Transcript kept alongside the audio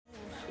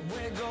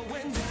We're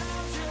going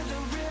down to the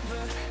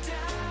river,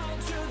 down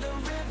to the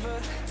river,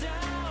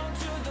 down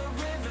to the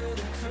river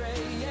to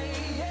pray.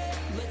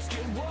 Let's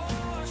get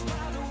washed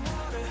by the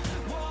water,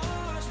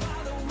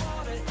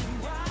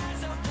 and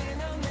rise up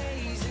in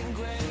amazing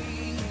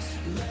grace.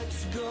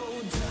 Let's go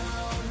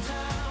down,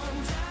 down,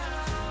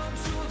 down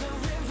to the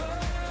river.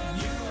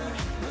 You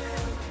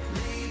will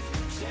leave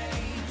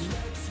change.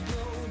 Let's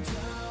go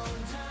down,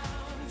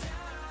 down,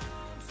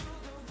 down to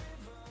the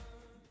river.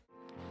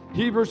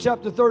 Hebrews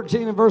chapter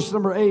 13 and verse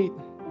number 8.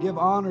 Give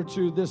honor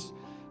to this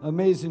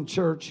amazing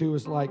church who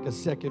is like a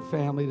second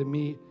family to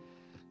me.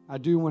 I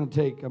do want to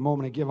take a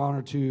moment and give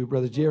honor to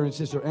Brother Jerry and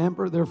Sister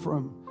Amber.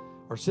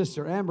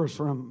 Sister Amber's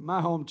from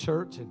my home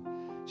church, and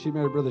she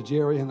married Brother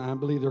Jerry, and I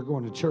believe they're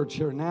going to church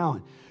here now.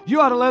 And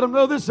you ought to let them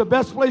know this is the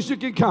best place you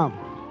can come.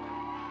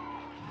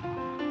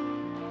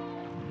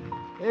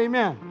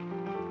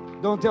 Amen.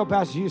 Don't tell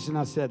Pastor Houston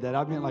I said that.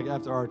 I meant like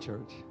after our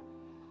church.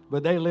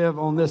 But they live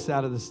on this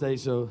side of the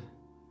state, so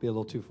be a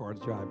little too far to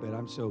drive. But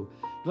I'm so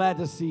glad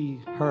to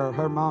see her.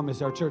 Her mom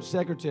is our church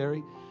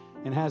secretary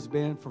and has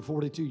been for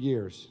 42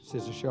 years.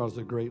 Sister Cheryl's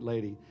a great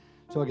lady.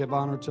 So I give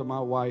honor to my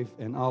wife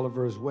and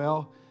Oliver as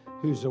well,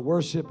 who's a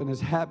worship and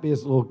is happy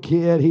as a little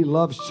kid. He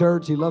loves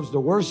church. He loves to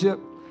worship.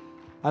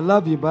 I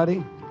love you,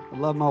 buddy. I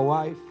love my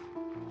wife.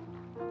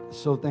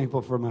 So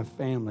thankful for my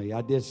family.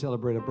 I did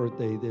celebrate a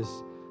birthday this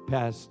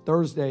past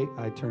Thursday.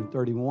 I turned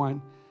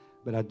 31,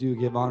 but I do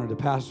give honor to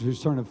Pastor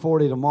who's turning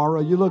 40 tomorrow.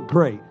 You look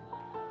great.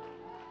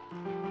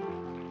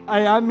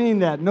 I mean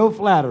that. No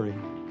flattery.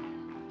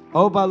 I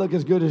hope I look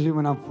as good as you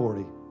when I'm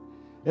 40.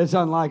 It's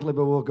unlikely,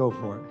 but we'll go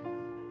for it.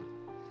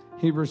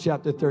 Hebrews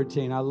chapter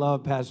 13. I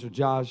love Pastor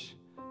Josh.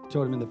 I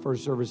told him in the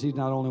first service, he's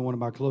not only one of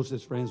my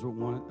closest friends, but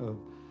one of,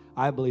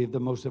 I believe, the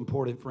most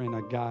important friend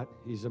I got.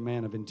 He's a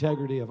man of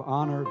integrity, of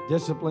honor,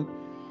 discipline,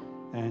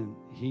 and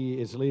he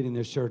is leading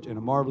this church in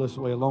a marvelous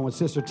way, along with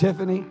Sister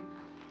Tiffany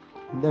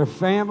and their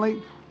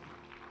family.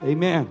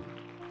 Amen.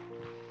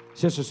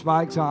 Sister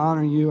Spikes, I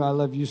honor you. I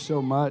love you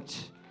so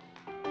much.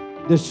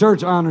 This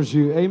church honors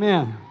you.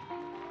 Amen.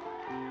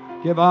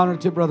 Give honor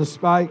to Brother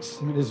Spikes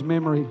and his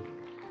memory.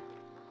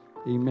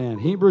 Amen.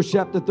 Hebrews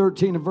chapter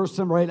 13 and verse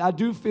number 8. I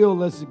do feel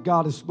that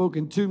God has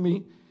spoken to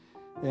me,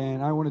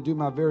 and I want to do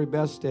my very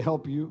best to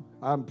help you.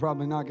 I'm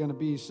probably not going to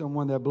be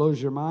someone that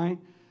blows your mind,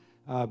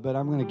 but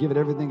I'm going to give it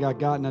everything I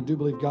got, and I do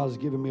believe God has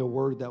given me a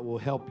word that will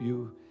help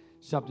you,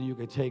 something you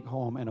can take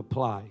home and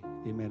apply.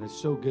 Amen.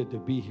 It's so good to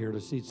be here, to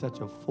see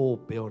such a full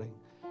building.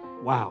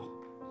 Wow.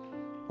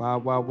 Wow,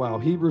 wow, wow.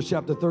 Hebrews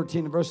chapter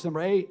 13 and verse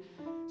number 8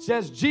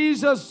 says,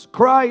 Jesus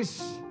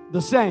Christ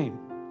the same,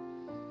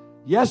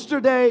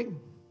 yesterday,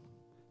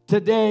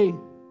 today,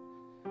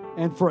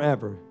 and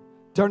forever.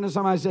 Turn to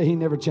somebody and say, he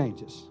never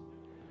changes.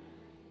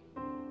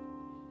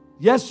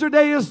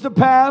 Yesterday is the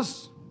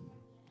past.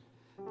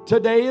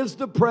 Today is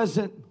the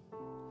present.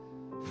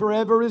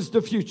 Forever is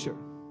the future.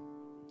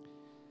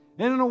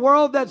 And in a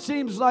world that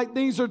seems like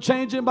things are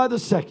changing by the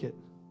second,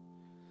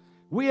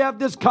 we have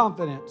this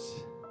confidence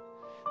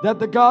that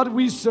the God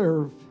we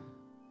serve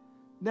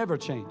never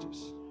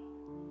changes.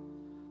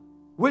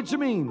 Which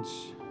means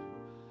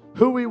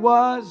who he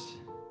was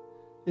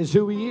is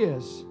who he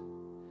is.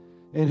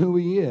 And who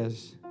he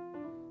is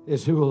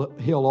who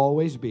he'll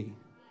always be.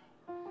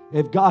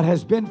 If God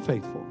has been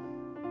faithful,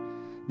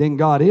 then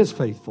God is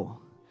faithful.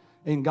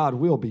 And God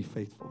will be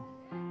faithful.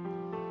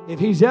 If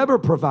he's ever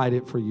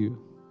provided for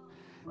you,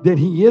 then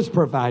he is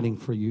providing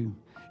for you.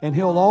 And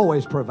he'll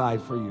always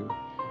provide for you.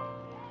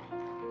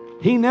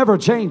 He never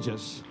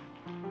changes.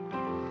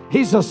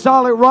 He's a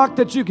solid rock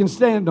that you can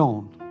stand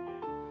on.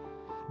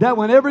 That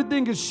when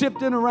everything is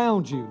shifting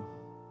around you,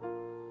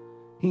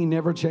 he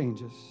never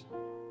changes.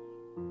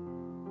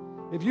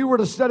 If you were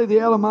to study the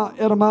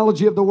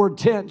etymology of the word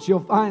tense,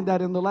 you'll find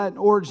that in the Latin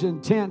origin,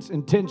 tense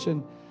and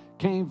tension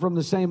came from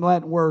the same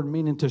Latin word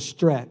meaning to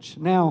stretch.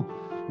 Now,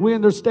 we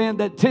understand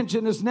that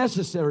tension is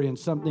necessary in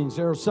some things.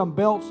 There are some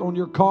belts on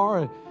your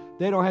car,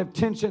 they don't have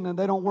tension and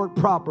they don't work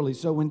properly.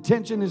 So when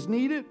tension is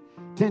needed,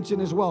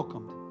 tension is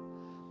welcomed.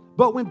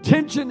 But when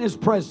tension is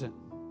present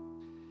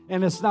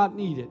and it's not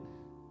needed,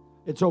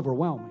 it's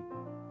overwhelming.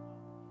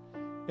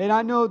 And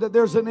I know that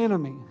there's an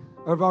enemy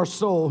of our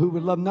soul who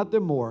would love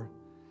nothing more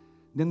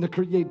than to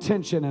create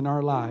tension in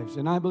our lives.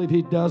 And I believe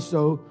he does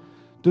so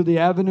through the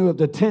avenue of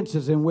the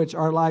tenses in which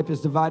our life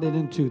is divided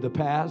into the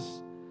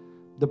past,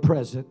 the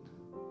present,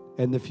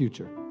 and the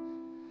future.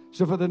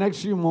 So for the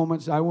next few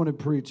moments, I want to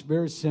preach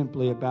very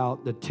simply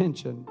about the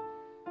tension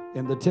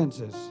and the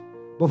tenses.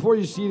 Before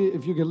you see it,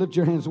 if you could lift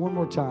your hands one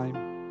more time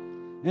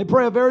and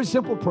pray a very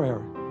simple prayer.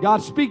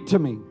 God, speak to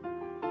me.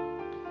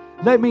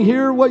 Let me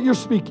hear what you're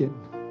speaking.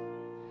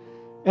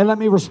 And let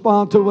me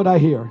respond to what I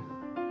hear.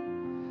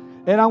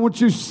 And I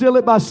want you to seal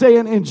it by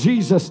saying, in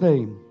Jesus'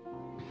 name.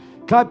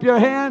 Clap your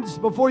hands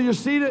before you're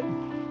seated.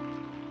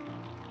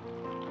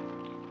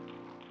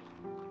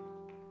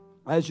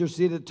 As you're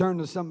seated, turn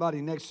to somebody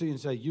next to you and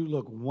say, you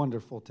look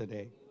wonderful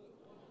today.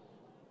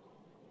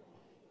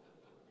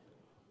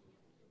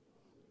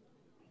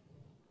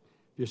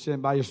 If you're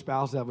sitting by your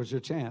spouse, that was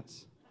your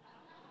chance.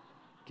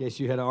 In case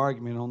you had an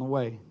argument on the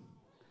way.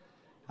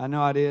 I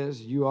know it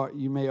is. You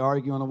may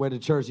argue on the way to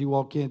church. You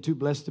walk in, too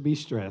blessed to be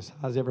stressed.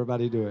 How's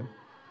everybody doing?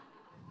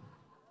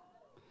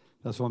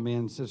 That's why me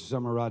and Sister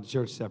Summer ride to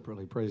church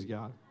separately. Praise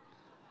God.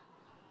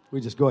 We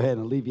just go ahead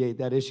and alleviate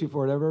that issue for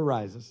whatever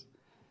arises.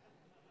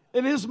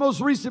 In his most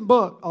recent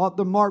book,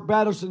 author Mark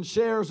Batterson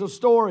shares a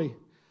story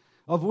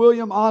of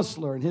William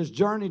Osler and his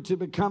journey to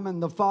becoming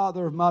the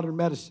father of modern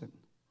medicine.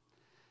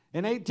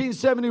 In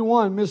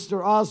 1871,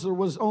 Mr. Osler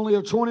was only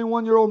a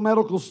 21-year-old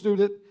medical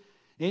student,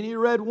 and he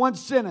read one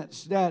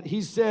sentence that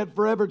he said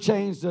forever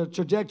changed the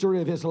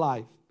trajectory of his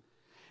life.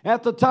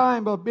 At the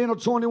time of being a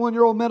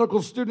 21-year-old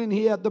medical student,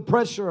 he had the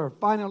pressure of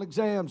final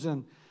exams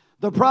and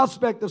the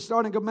prospect of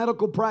starting a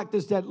medical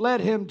practice that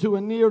led him to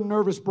a near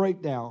nervous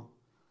breakdown.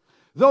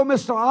 Though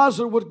Mr.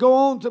 Osler would go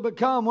on to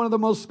become one of the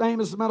most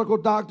famous medical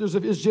doctors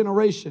of his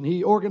generation,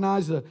 he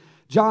organized the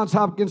Johns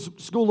Hopkins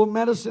School of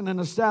Medicine and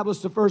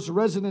established the first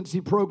residency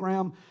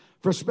program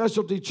for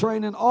specialty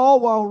training,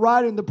 all while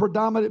writing the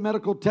predominant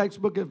medical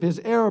textbook of his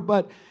era.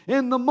 But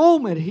in the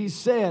moment, he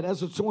said,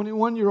 as a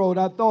 21-year-old,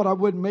 I thought I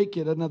wouldn't make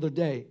it another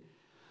day.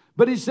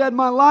 But he said,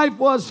 my life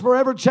was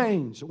forever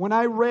changed when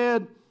I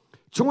read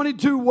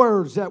 22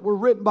 words that were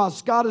written by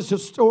Scottish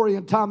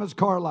historian Thomas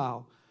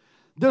Carlyle.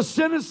 The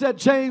sentence that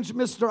changed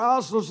Mr.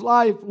 Osler's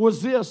life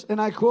was this,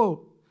 and I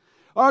quote,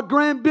 our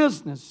grand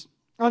business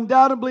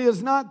undoubtedly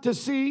is not to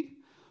see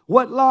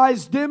what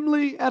lies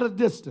dimly at a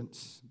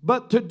distance,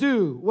 but to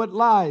do what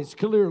lies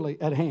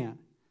clearly at hand.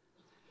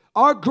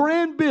 Our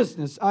grand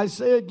business, I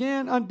say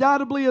again,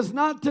 undoubtedly is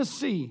not to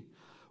see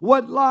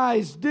what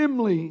lies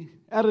dimly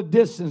at a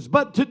distance,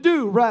 but to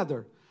do,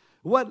 rather,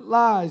 what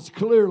lies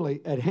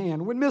clearly at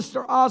hand. When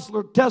Mr.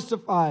 Osler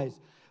testifies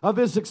of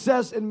his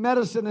success in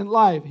medicine and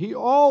life, he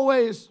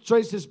always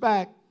traces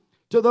back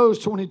to those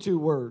 22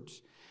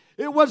 words.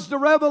 It was the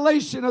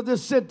revelation of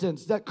this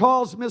sentence that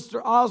caused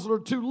Mr. Osler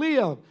to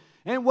live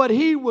in what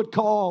he would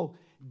call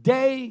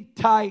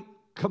day-tight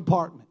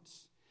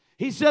compartments.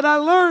 He said, I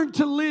learned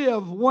to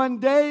live one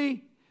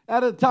day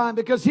at a time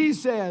because he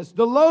says,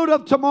 the load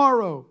of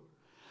tomorrow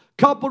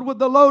coupled with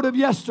the load of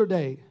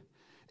yesterday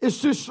is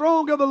too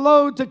strong of a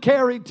load to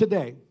carry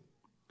today.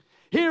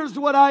 Here's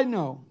what I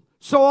know.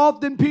 So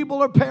often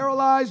people are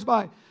paralyzed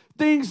by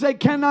things they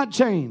cannot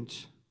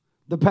change,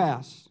 the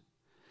past.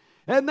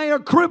 And they are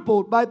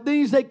crippled by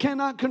things they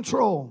cannot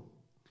control,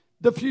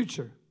 the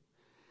future.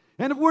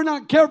 And if we're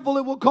not careful,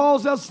 it will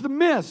cause us to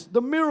miss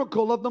the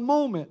miracle of the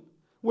moment,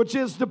 which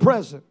is the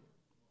present.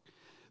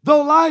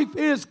 Though life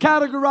is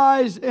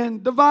categorized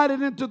and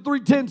divided into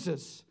three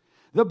tenses,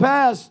 the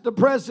past, the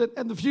present,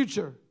 and the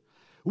future,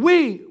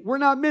 we were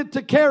not meant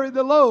to carry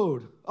the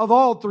load of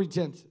all three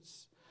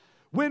tenses.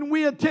 When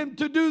we attempt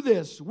to do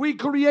this, we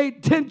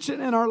create tension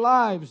in our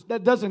lives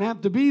that doesn't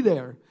have to be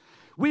there.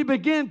 We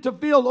begin to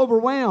feel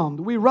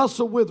overwhelmed. We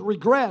wrestle with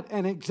regret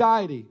and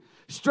anxiety.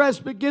 Stress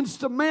begins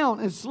to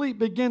mount and sleep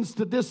begins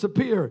to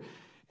disappear.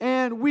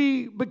 And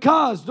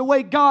because the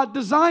way God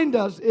designed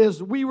us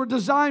is we were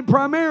designed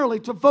primarily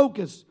to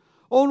focus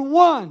on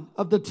one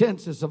of the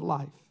tenses of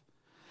life.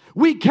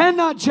 We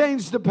cannot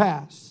change the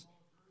past.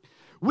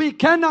 We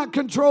cannot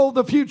control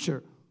the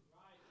future.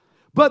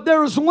 But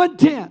there is one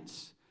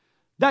tense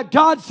that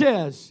God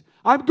says,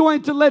 I'm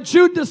going to let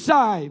you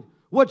decide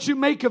what you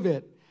make of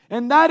it.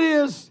 And that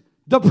is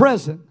the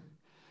present.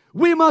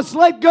 We must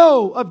let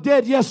go of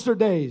dead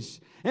yesterdays.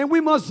 And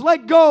we must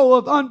let go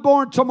of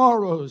unborn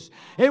tomorrows.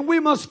 And we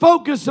must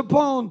focus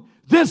upon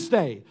this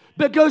day.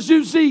 Because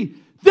you see,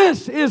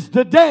 this is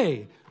the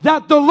day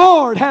that the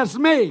Lord has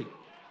made.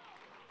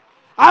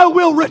 I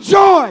will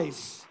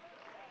rejoice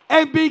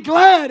and be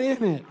glad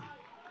in it.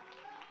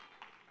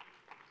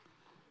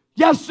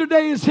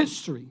 Yesterday is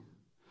history.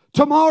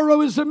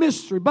 Tomorrow is a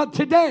mystery. But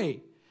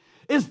today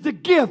is the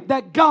gift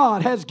that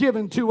God has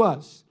given to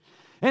us.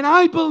 And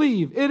I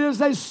believe it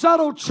is a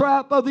subtle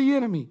trap of the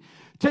enemy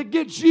to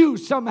get you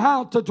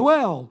somehow to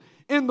dwell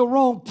in the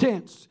wrong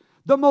tense.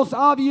 The most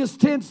obvious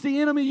tense the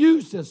enemy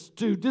uses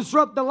to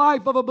disrupt the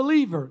life of a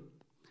believer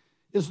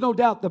is no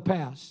doubt the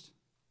past.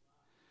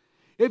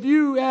 If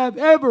you have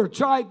ever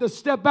tried to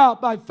step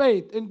out by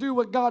faith and do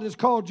what God has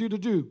called you to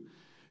do,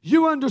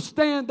 you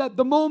understand that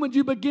the moment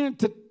you begin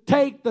to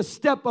take the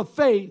step of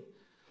faith,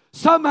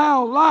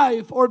 somehow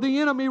life or the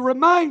enemy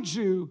reminds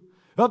you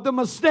of the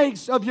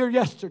mistakes of your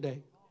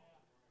yesterday.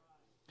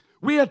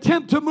 We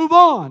attempt to move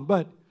on,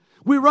 but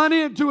we run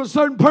into a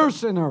certain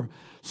person or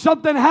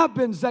something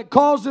happens that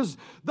causes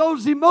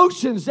those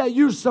emotions that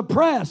you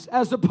suppress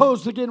as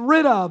opposed to getting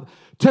rid of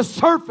to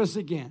surface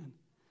again.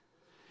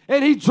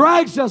 And he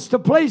drags us to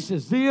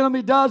places, the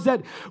enemy does,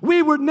 that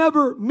we were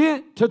never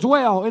meant to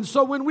dwell. And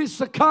so when we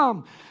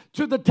succumb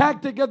to the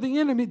tactic of the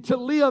enemy to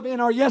live in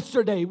our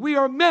yesterday, we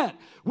are met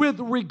with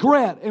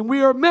regret, and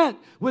we are met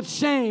with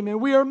shame,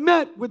 and we are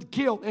met with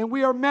guilt, and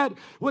we are met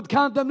with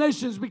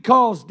condemnations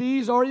because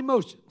these are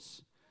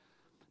emotions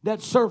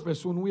that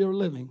surface when we are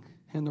living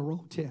in the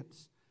wrong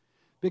tense.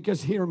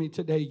 Because hear me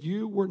today,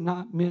 you were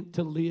not meant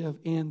to live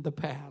in the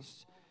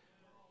past.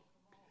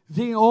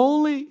 The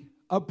only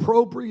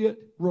appropriate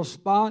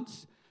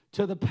response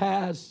to the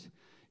past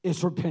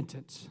is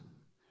repentance.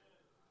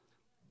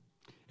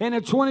 And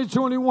in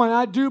 2021,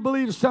 I do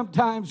believe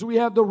sometimes we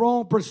have the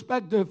wrong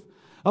perspective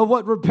of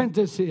what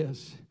repentance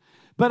is.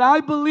 But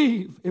I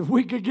believe if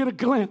we could get a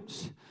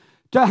glimpse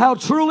to how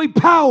truly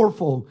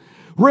powerful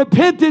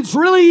repentance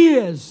really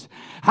is,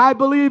 I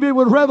believe it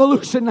would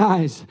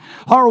revolutionize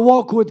our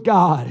walk with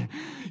God.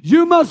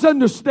 You must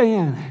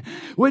understand,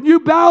 when you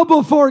bow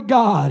before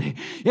God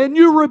and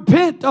you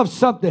repent of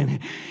something,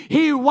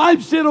 He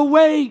wipes it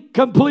away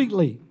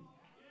completely.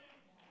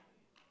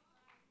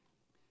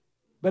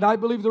 But I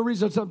believe the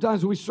reason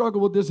sometimes we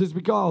struggle with this is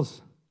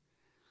because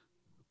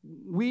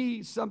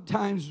we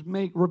sometimes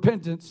make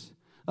repentance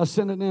a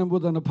synonym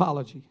with an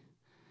apology.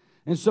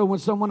 And so when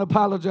someone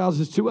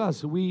apologizes to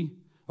us, we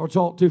are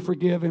taught to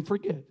forgive and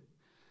forget.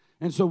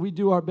 And so we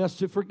do our best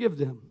to forgive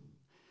them.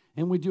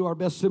 And we do our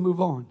best to move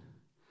on.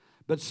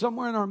 But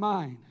somewhere in our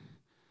mind,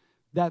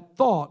 that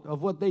thought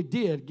of what they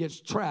did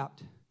gets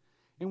trapped.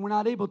 And we're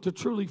not able to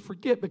truly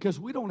forget because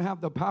we don't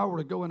have the power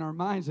to go in our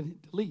minds and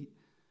hit delete.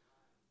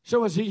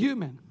 So as a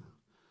human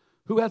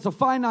who has a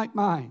finite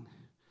mind,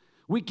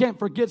 we can't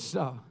forget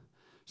stuff.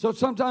 So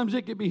sometimes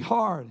it can be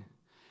hard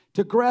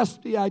to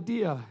grasp the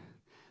idea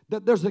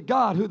that there's a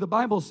God who the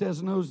Bible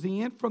says knows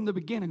the end from the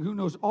beginning, who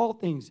knows all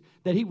things,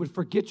 that He would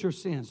forget your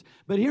sins.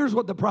 But here's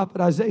what the prophet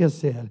Isaiah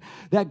said,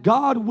 that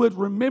God would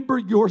remember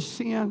your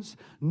sins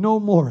no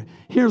more.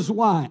 Here's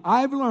why.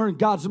 I've learned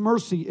God's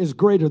mercy is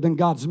greater than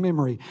God's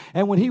memory.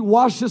 And when He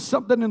washes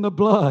something in the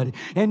blood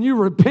and you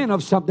repent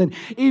of something,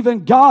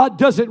 even God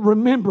doesn't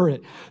remember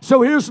it.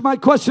 So here's my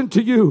question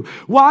to you.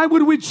 Why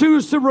would we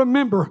choose to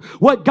remember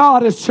what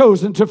God has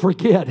chosen to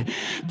forget?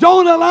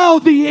 Don't allow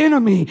the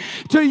enemy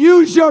to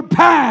use your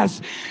past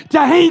to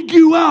hang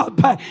you up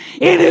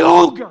any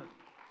longer.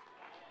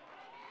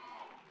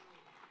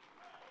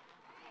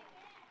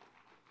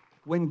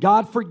 When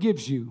God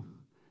forgives you,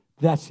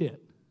 that's it.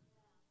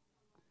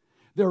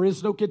 There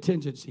is no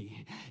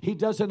contingency. He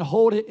doesn't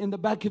hold it in the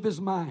back of His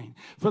mind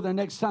for the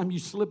next time you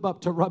slip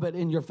up to rub it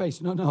in your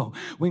face. No.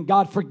 When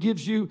God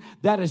forgives you,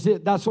 that is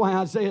it. That's why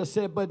Isaiah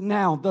said, but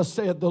now, thus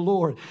saith the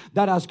Lord,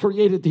 that has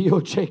created thee, O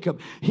Jacob,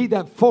 He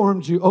that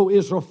formed you, O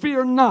Israel,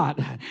 fear not.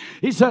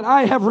 He said,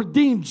 I have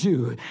redeemed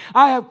you.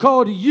 I have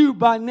called you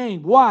by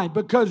name. Why?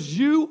 Because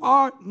you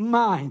are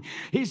mine.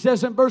 He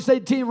says in verse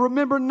 18,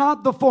 remember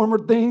not the former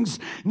things,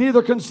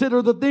 neither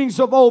consider the things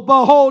of old.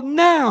 Behold,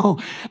 now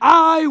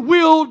I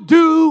will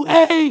do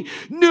a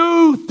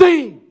new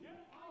thing.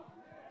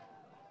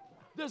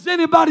 Does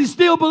anybody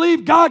still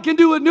believe God can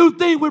do a new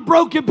thing with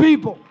broken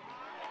people?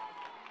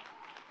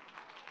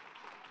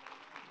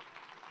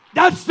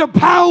 That's the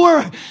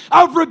power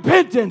of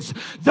repentance.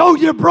 Though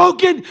you're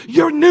broken,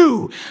 you're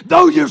new.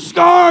 Though you're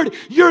scarred,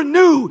 you're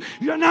new.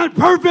 You're not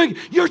perfect,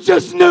 you're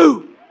just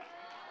new.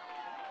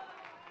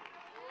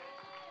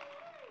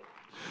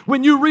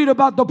 When you read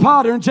about the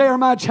potter in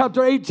Jeremiah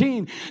chapter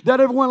 18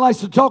 that everyone likes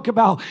to talk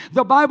about,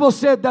 the Bible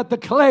said that the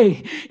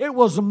clay, it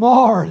was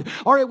marred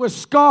or it was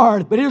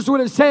scarred. But here's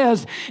what it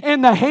says,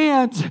 in the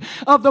hands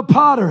of the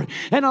potter.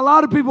 And a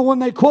lot of people, when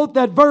they quote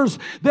that verse,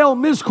 they'll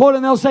misquote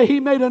and they'll say He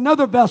made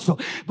another vessel.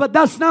 But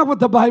that's not what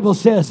the Bible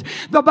says.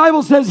 The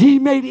Bible says He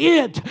made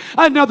it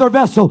another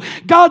vessel.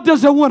 God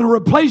doesn't want to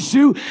replace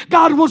you.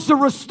 God wants to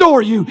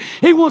restore you.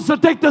 He wants to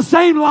take the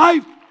same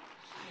life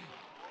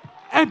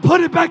and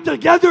put it back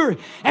together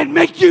and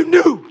make you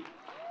new.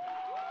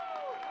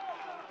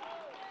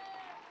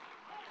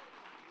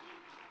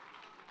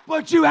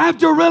 But you have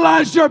to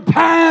realize your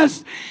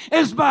past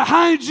is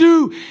behind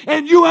you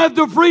and you have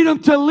the freedom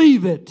to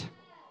leave it.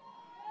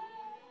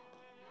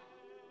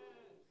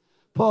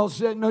 Paul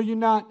said, know you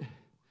not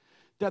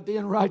that the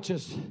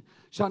unrighteous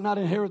shall not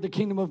inherit the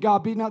kingdom of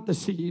God. Be not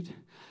deceived.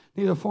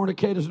 Neither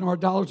fornicators, nor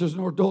idolaters,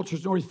 nor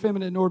adulterers, nor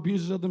effeminate, nor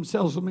abusers of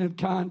themselves of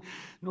mankind,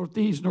 nor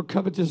thieves, nor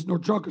covetous, nor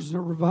drunkards,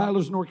 nor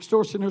revilers, nor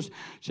extortioners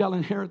shall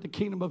inherit the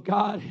kingdom of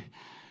God.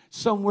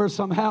 Somewhere,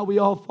 somehow, we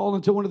all fall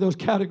into one of those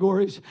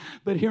categories.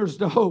 But here's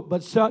the hope.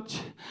 But such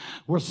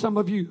were some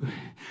of you.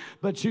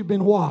 But you've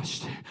been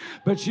washed.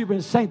 But you've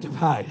been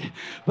sanctified.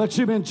 But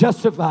you've been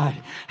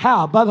justified.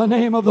 How? By the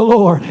name of the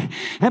Lord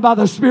and by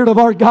the Spirit of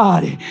our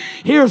God.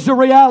 Here's the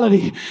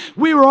reality.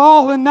 We were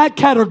all in that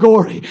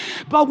category.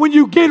 But when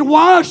you get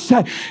washed,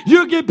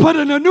 you get put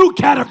in a new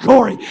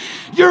category.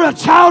 You're a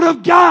child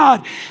of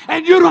God.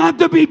 And you don't have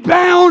to be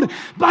bound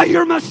by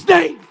your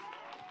mistakes.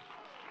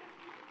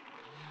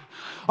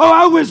 Oh,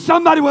 I wish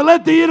somebody would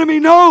let the enemy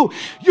know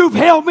you've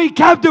held me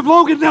captive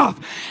long enough.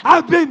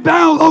 I've been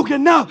bound long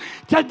enough.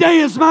 Today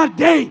is my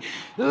day.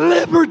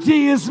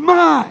 Liberty is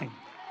mine.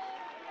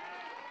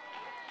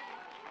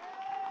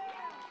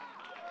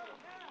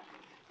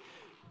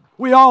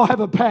 We all have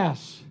a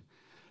past,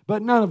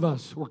 but none of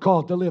us were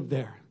called to live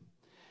there.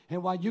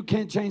 And while you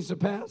can't change the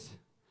past,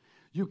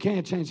 you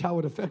can change how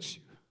it affects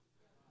you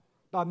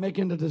by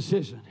making the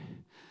decision.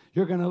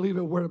 You're going to leave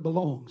it where it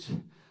belongs,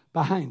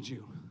 behind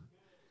you.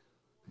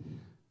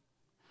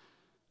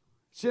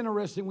 It's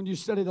interesting when you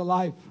study the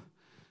life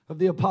of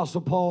the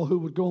Apostle Paul, who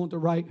would go on to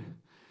write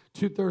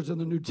 2/3 of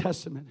the New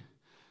Testament.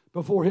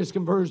 Before his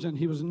conversion,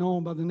 he was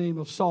known by the name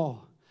of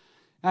Saul.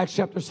 Acts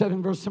chapter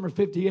 7, verse number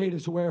 58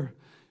 is where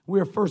we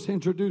are first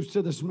introduced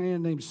to this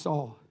man named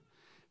Saul.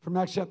 From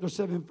Acts chapter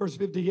 7, verse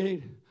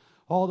 58,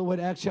 all the way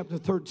to Acts chapter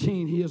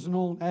 13, he is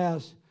known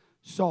as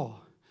Saul.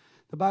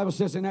 The Bible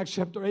says in Acts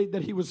chapter 8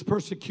 that he was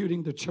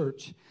persecuting the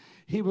church.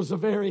 He was a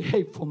very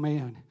hateful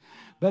man.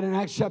 But in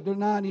Acts chapter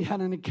 9, he had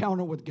an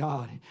encounter with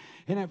God,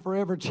 and it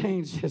forever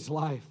changed his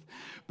life.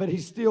 But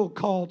he's still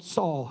called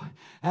Saul.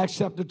 Acts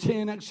chapter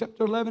 10, Acts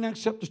chapter 11,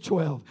 Acts chapter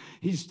 12,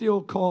 he's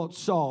still called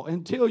Saul.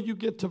 Until you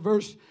get to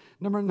verse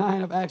number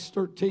 9 of Acts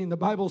 13, the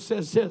Bible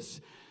says this: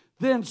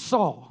 Then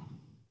Saul,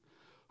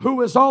 who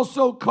is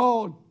also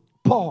called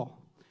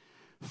Paul,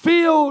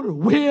 filled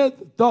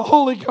with the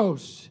Holy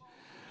Ghost.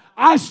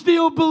 I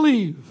still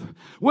believe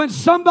when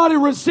somebody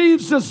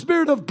receives the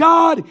Spirit of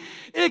God,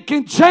 it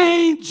can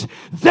change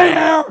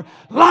their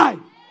life.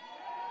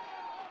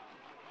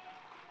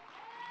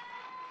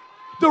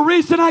 The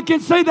reason I can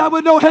say that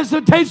with no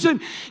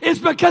hesitation is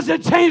because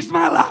it changed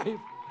my life.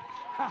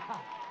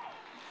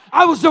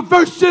 I was the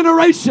first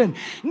generation,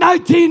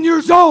 19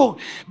 years old.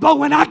 But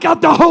when I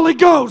got the Holy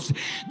Ghost,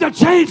 the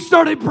chains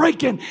started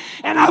breaking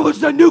and I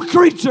was a new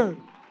creature.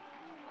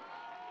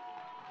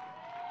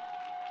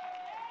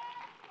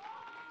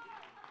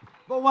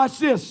 But watch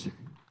this.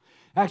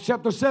 Acts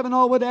chapter 7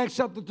 all the way to Acts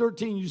chapter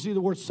 13, you see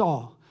the word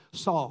Saul.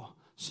 Saul.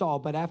 Saul.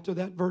 But after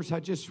that verse I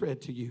just read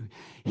to you,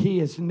 he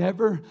is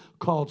never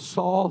called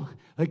Saul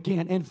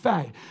again. In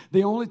fact,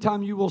 the only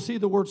time you will see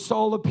the word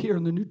Saul appear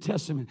in the New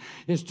Testament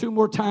is 2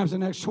 more times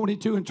in Acts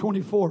 22 and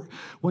 24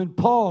 when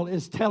Paul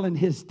is telling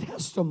his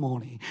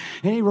testimony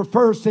and he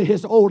refers to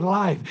his old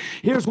life.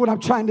 Here's what I'm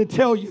trying to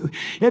tell you.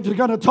 If you're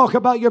going to talk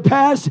about your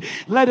past,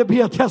 let it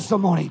be a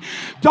testimony.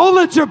 Don't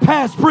let your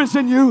past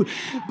prison you,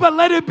 but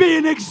let it be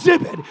an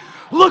exhibit.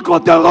 Look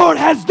what the Lord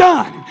has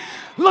done.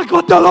 Look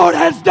what the Lord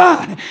has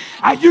done.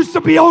 I used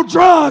to be on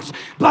drugs,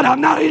 but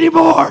I'm not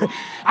anymore.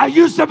 I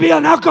used to be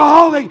an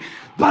alcoholic,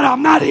 but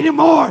I'm not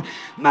anymore.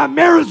 My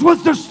marriage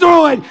was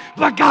destroyed,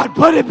 but God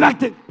put it back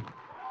to...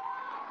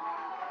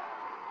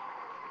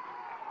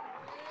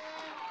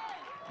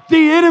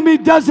 The enemy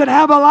doesn't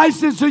have a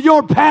license to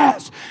your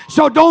past,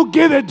 so don't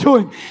give it to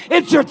him.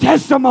 It's your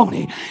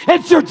testimony.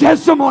 It's your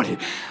testimony.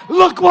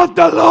 Look what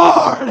the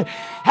Lord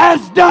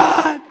has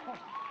done.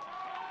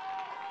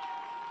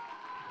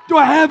 Do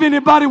I have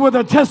anybody with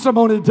a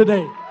testimony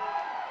today?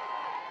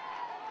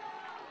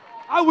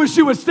 I wish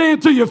you would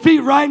stand to your feet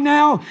right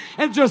now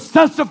and just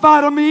testify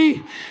to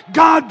me.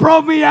 God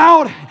brought me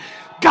out.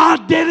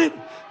 God did it.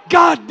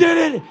 God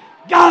did it.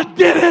 God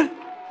did it.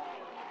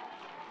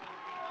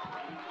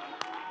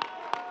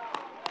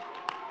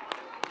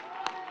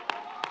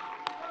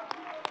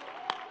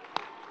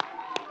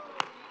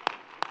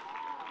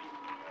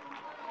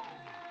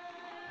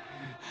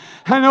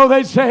 I know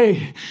they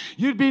say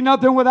you'd be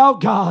nothing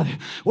without God.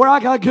 Well, I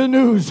got good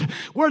news.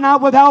 We're not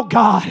without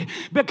God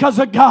because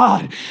of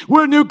God.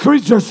 We're new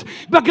creatures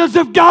because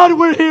of God.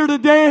 We're here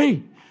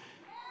today.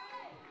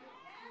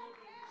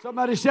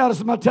 Somebody shout,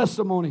 "It's my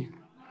testimony."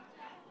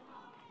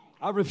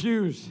 I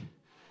refuse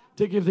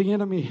to give the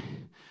enemy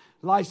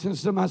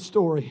license to my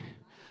story.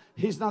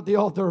 He's not the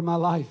author of my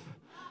life.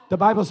 The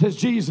Bible says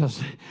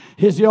Jesus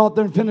is the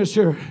author and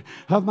finisher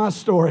of my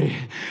story.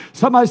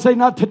 Somebody say,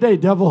 "Not today,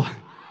 devil."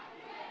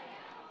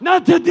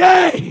 Not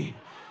today.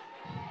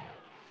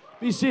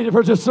 Be seated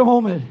for just a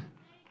moment.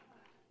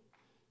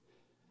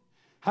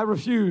 I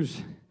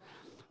refuse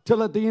to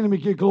let the enemy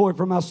get glory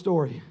for my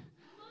story.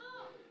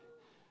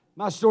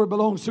 My story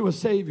belongs to a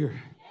Savior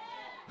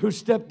who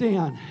stepped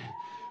in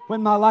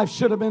when my life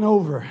should have been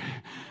over.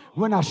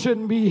 When I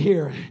shouldn't be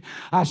here.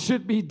 I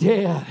should be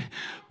dead.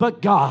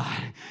 But God,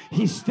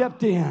 He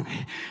stepped in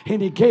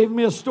and He gave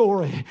me a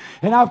story.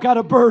 And I've got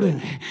a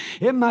burden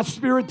in my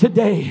spirit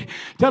today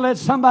to let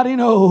somebody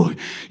know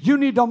you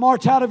need to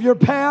march out of your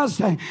past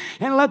and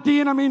let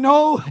the enemy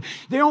know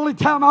the only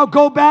time I'll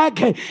go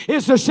back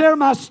is to share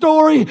my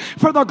story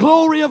for the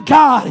glory of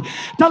God.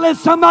 To let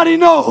somebody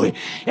know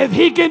if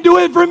He can do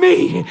it for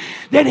me,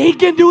 then He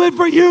can do it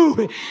for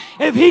you.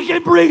 If He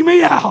can bring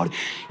me out,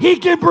 He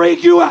can bring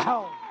you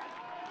out.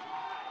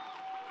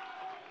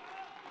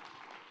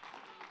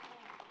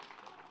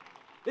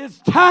 It's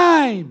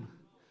time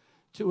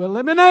to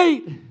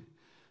eliminate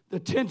the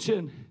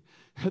tension,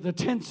 the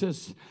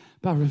tenses,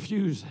 by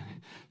refusing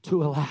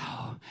to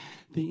allow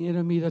the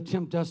enemy to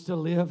tempt us to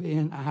live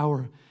in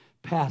our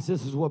past.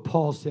 This is what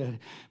Paul said.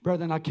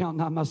 Brethren, I count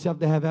not myself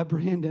to have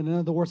apprehended. In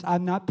other words,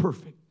 I'm not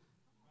perfect.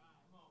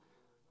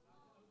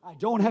 I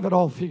don't have it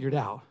all figured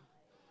out.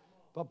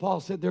 But Paul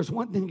said, there's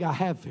one thing I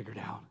have figured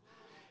out.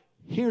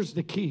 Here's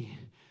the key.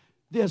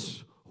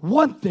 This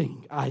one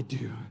thing I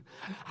do.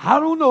 I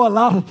don't know a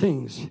lot of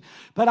things,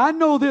 but I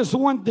know this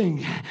one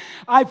thing.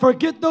 I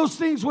forget those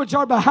things which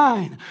are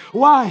behind.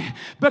 Why?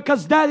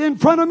 Because that in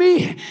front of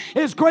me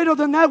is greater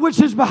than that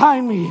which is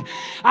behind me.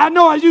 I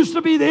know I used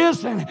to be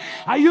this and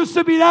I used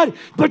to be that,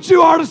 but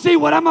you ought to see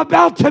what I'm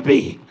about to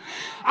be.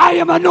 I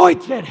am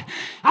anointed.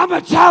 I'm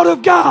a child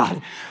of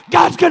God.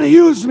 God's going to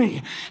use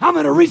me. I'm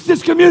going to reach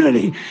this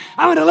community.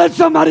 I'm going to let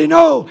somebody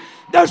know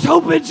there's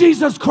hope in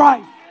Jesus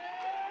Christ.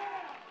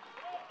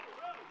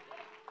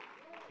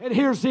 And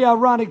here's the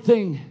ironic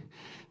thing.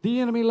 The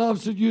enemy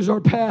loves to use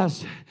our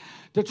past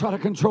to try to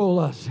control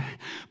us.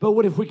 But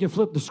what if we could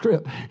flip the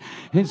script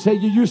and say,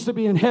 you used to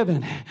be in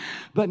heaven,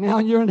 but now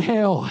you're in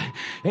hell.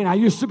 And I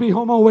used to be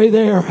on my way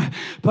there,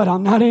 but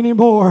I'm not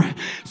anymore.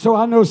 So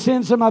I know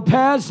sin's in my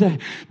past,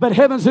 but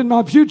heaven's in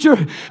my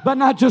future. But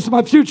not just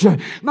my future,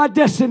 my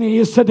destiny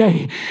is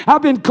today.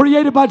 I've been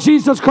created by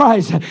Jesus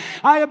Christ.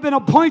 I have been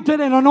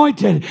appointed and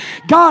anointed.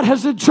 God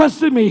has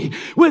entrusted me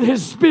with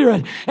His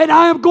Spirit, and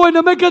I am going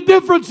to make a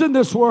difference in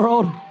this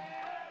world.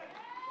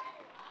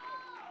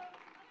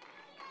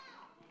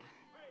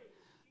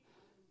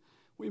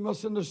 We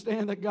must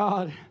understand that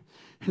God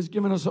has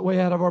given us a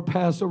way out of our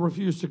past, so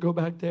refuse to go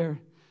back there.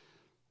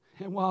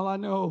 And while I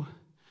know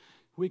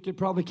we could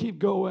probably keep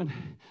going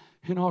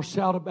and all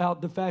shout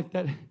about the fact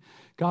that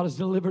God has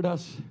delivered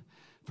us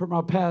from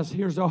our past,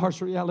 here's the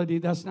harsh reality.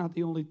 That's not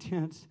the only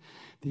tense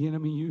the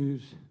enemy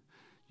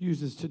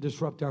uses to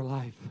disrupt our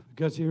life.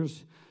 Because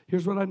here's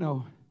what I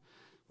know.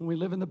 When we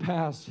live in the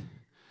past,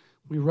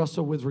 we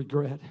wrestle with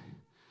regret.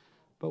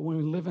 But when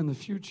we live in the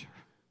future,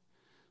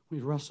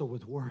 we wrestle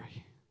with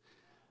worry.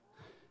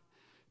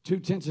 Two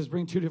tenses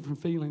bring two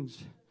different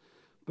feelings,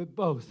 but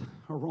both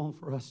are wrong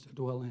for us to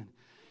dwell in.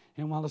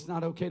 And while it's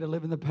not okay to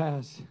live in the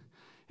past,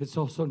 it's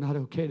also not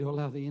okay to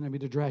allow the enemy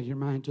to drag your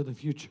mind to the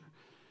future.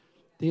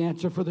 The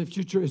answer for the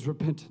future is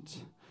repentance,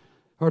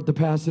 or the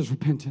past is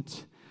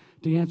repentance.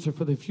 The answer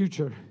for the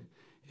future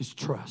is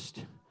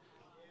trust.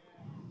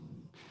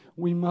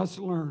 We must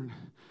learn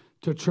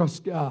to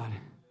trust God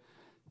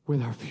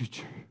with our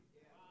future.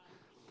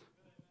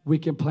 We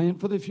can plan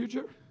for the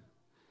future,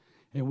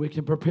 and we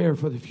can prepare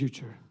for the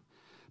future,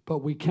 but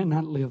we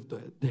cannot live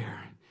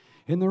there.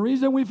 And the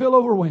reason we feel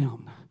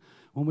overwhelmed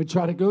when we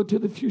try to go to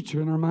the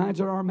future in our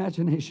minds or our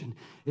imagination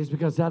is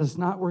because that is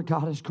not where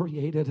God has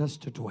created us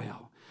to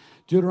dwell.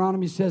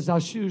 Deuteronomy says, thy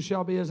shoes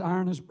shall be as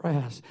iron as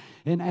brass,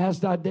 and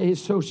as thy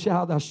days, so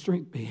shall thy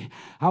strength be.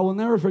 I will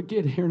never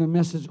forget hearing a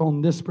message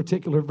on this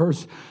particular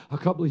verse a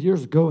couple of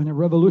years ago, and it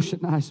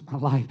revolutionized my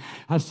life.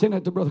 I sent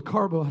it to Brother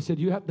Carbo. I said,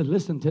 you have to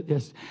listen to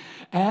this.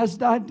 As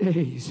thy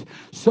days,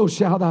 so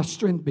shall thy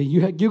strength be.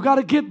 You got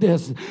to get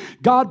this.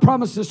 God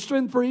promises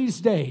strength for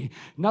each day.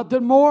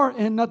 Nothing more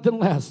and nothing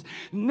less.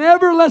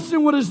 Never less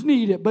than what is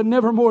needed, but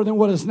never more than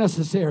what is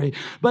necessary.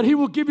 But He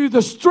will give you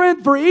the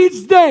strength for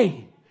each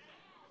day.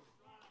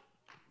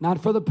 Not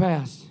for the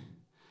past,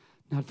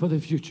 not for the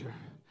future,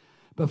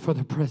 but for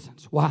the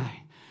present.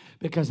 Why?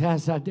 Because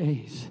as thy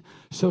days,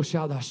 so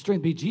shall thy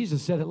strength be.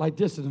 Jesus said it like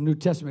this in the New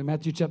Testament,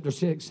 Matthew chapter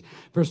 6,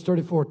 verse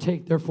 34.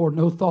 Take therefore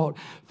no thought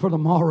for the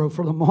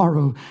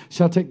morrow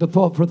shall take the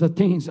thought for the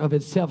things of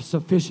itself.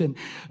 Sufficient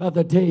of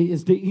the day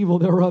is the evil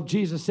thereof.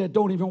 Jesus said,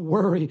 don't even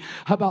worry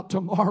about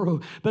tomorrow,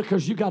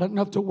 because you got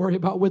enough to worry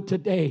about with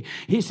today.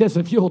 He says,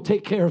 if you'll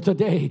take care of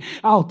today,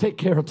 I'll take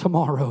care of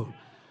tomorrow.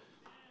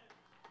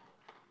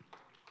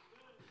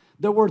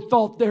 The word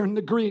thought there in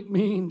the Greek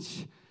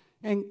means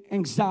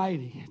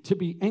anxiety, to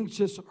be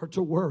anxious or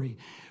to worry.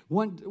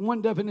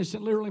 One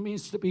definition literally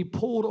means to be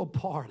pulled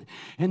apart.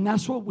 And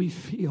that's what we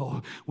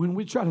feel when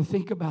we try to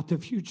think about the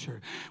future.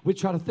 We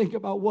try to think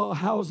about, well,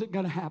 how is it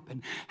going to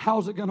happen? How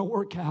is it going to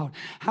work out?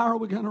 How are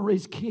we going to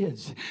raise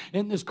kids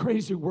in this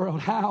crazy world?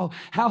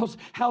 How's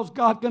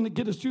God going to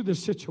get us through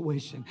this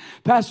situation?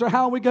 Pastor,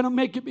 how are we going to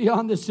make it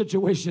beyond this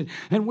situation?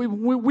 And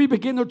we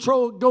begin to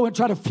go and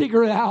try to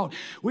figure it out.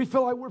 We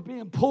feel like we're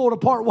being pulled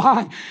apart.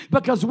 Why?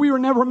 Because we were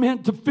never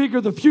meant to figure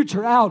the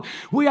future out.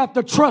 We have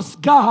to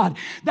trust God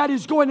that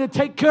He's going to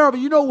take care of it.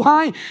 You know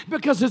why?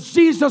 Because it's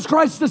Jesus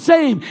Christ the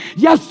same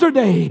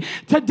yesterday,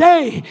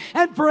 today,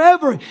 and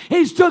forever.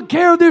 He's took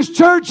care of this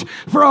church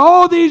for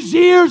all these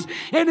years,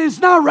 and He's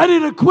not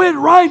ready to quit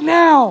right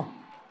now.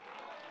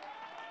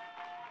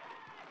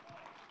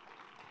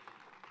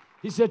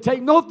 He said,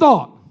 take no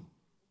thought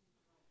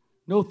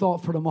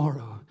for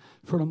tomorrow.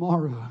 For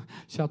tomorrow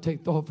shall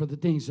take thought for the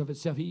things of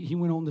itself. He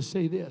went on to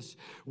say this.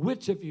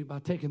 Which of you, by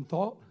taking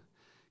thought,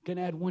 can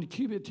add 1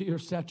 cubit to your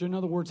stature? In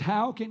other words,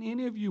 how can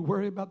any of you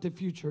worry about the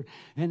future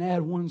and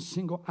add 1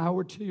 single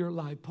hour to your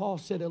life? Paul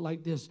said it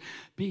like this: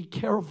 be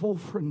careful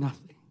for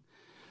nothing.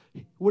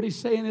 What he's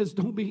saying is,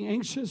 don't be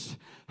anxious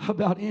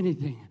about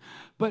anything,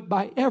 but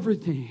by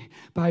everything,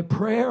 by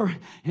prayer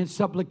and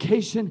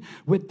supplication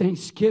with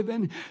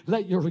thanksgiving,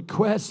 let your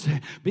requests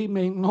be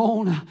made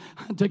known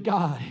unto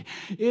God.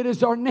 It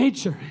is our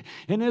nature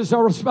and it is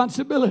our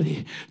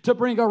responsibility to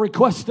bring our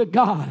requests to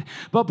God.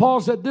 But Paul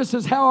said, this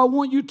is how I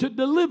want you to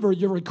deliver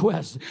your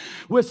requests,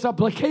 with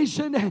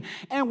supplication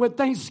and with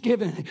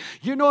thanksgiving.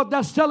 You know, if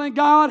that's telling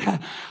God,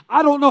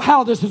 I don't know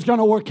how this is going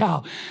to work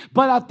out,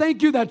 but I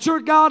thank you that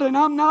you're God and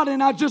I'm not,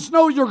 and I just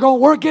know you're going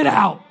to work it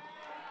out.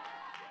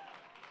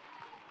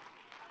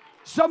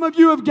 Some of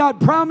you have got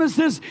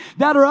promises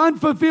that are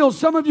unfulfilled.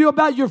 Some of you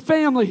about your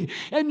family,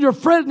 and you're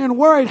fretting and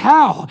worried.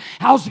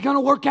 How's it going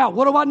to work out?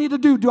 What do I need to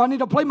do? Do I need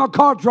to play my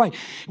cards right?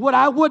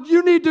 What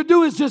you need to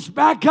do is just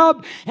back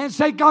up and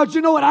say, God, you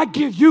know what? I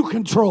give you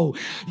control.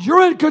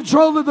 You're in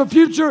control of the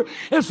future.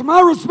 It's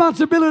my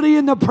responsibility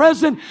in the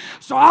present.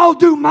 So I'll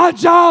do my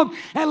job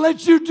and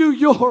let you do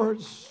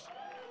yours.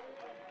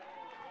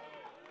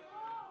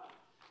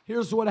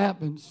 Here's what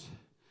happens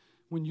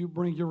when you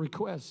bring your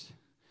requests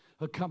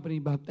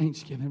accompanied by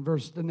thanksgiving.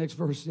 The next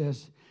verse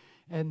says,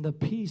 and the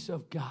peace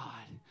of God,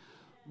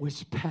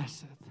 which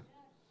passeth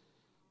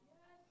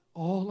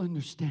all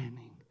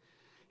understanding.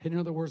 In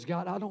other words,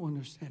 God, I don't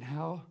understand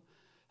how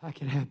I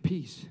can have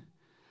peace,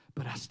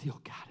 but I still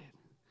got it.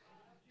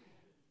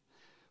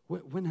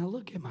 When I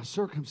look at my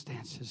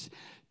circumstances,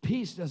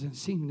 peace doesn't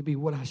seem to be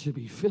what I should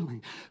be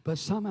feeling. But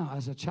somehow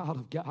as a child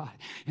of God,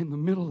 in the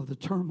middle of the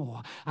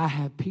turmoil, I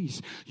have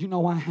peace. You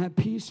know I have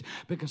peace?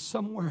 Because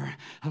somewhere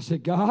I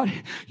said, God,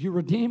 you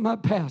redeemed my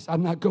past.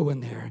 I'm not going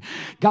there.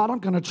 God, I'm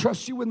going to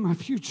trust you with my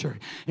future.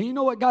 And you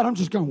know what, God? I'm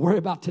just going to worry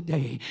about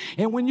today.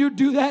 And when you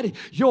do that,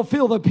 you'll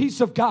feel the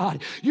peace of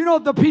God. You know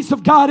what the peace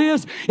of God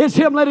is? It's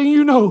Him letting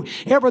you know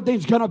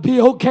everything's going to be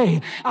okay.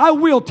 I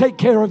will take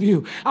care of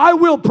you. I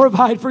will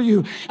provide for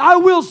you. I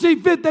will see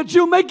fit that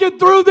you'll make it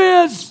through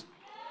this.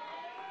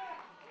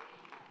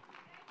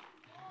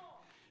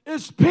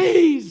 It's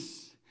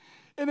peace,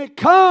 and it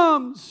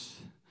comes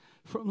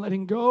from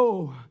letting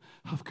go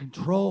of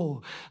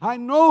control. I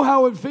know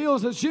how it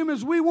feels as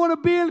humans. We want to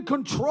be in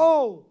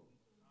control.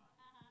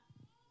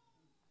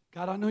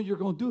 God, I know you're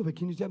going to do it, but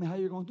can you tell me how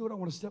you're going to do it? I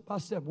want to step by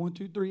step. 1,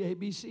 2, 3, A,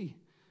 B, C.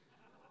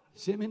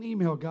 Send me an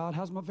email, God.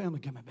 How's my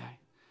family coming back?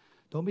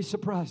 Don't be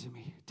surprising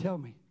me. Tell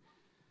me.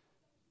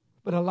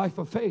 But a life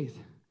of faith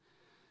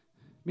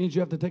means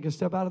you have to take a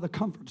step out of the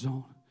comfort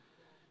zone,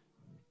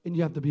 and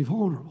you have to be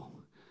vulnerable.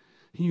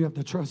 You have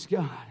to trust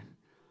God.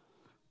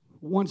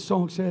 One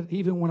song said,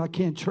 even when I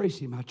can't trace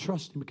Him, I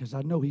trust Him because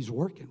I know He's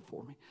working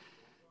for me.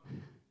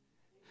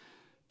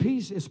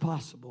 Peace is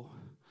possible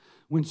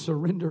when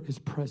surrender is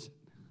present.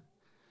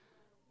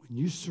 When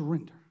you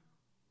surrender,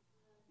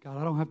 God,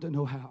 I don't have to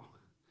know how.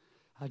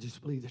 I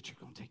just believe that you're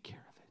going to take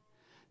care of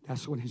it.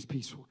 That's when His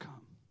peace will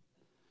come.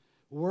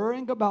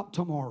 Worrying about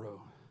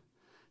tomorrow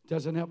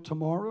doesn't help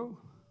tomorrow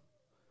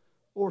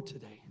or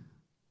today.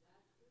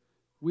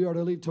 We are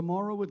to leave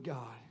tomorrow with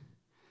God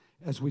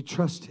as we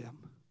trust Him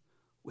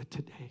with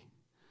today.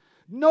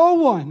 No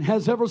one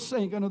has ever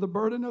sank under the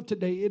burden of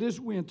today. It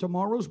is when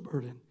tomorrow's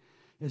burden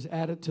is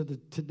added to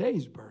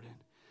today's burden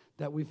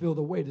that we feel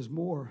the weight is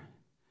more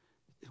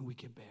than we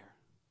can bear.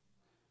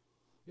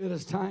 It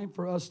is time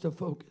for us to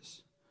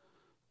focus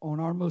on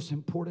our most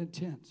important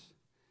tense,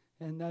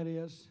 and that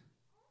is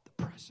the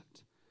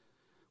present.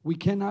 We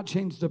cannot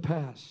change the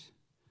past.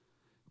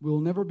 We will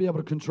never be able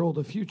to control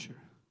the future,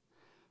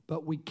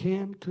 but we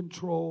can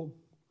control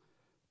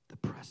the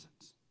present.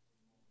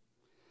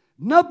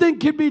 Nothing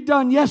can be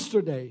done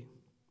yesterday,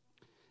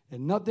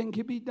 and nothing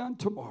can be done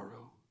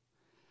tomorrow.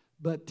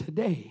 But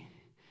today,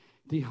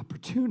 the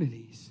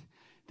opportunities,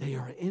 they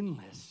are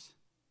endless.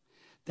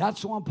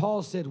 That's why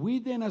Paul said, we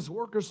then as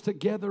workers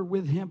together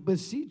with Him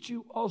beseech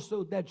you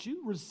also that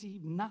you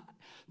receive not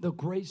the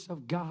grace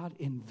of God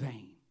in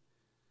vain.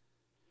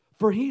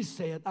 For He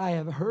said, I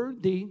have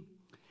heard thee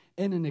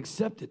in an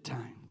accepted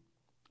time,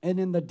 and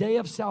in the day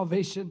of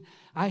salvation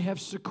I have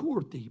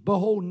succored thee.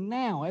 Behold,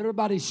 now,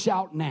 everybody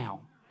shout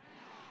now.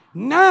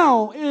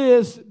 Now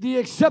is the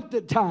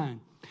accepted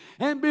time.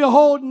 And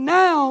behold,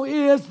 now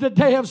is the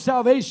day of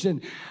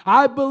salvation.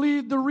 I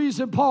believe the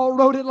reason Paul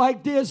wrote it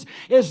like this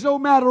is no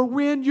matter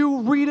when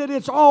you read it,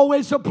 it's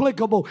always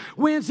applicable.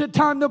 When's the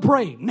time to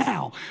pray?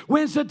 Now.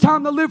 When's the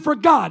time to live for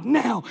God?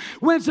 Now.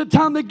 When's the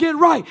time to get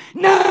right?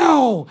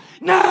 Now.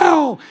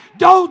 Now.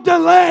 Don't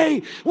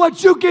delay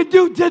what you can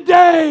do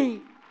today.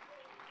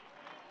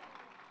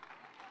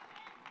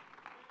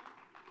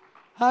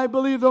 I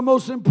believe the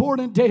most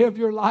important day of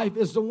your life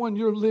is the one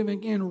you're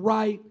living in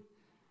right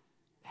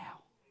now.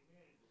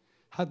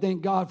 I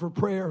thank God for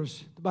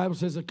prayers. The Bible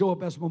says that go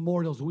up as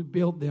memorials. We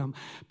build them.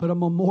 But a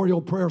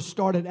memorial prayer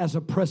started as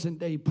a present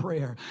day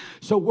prayer.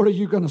 So what are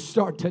you going to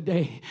start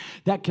today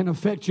that can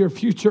affect your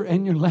future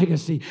and your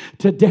legacy?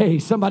 Today.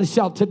 Somebody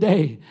shout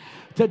today.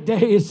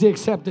 Today is the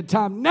accepted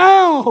time.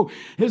 Now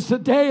is the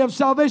day of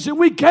salvation.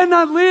 We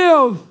cannot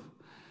live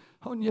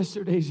on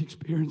yesterday's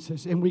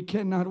experiences, and we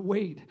cannot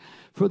wait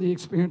for the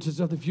experiences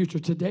of the future.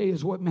 Today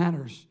is what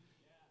matters.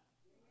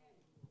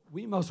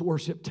 We must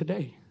worship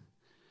today.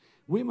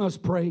 We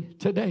must pray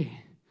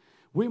today.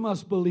 We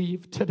must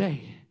believe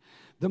today.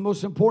 The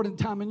most important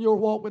time in your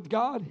walk with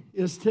God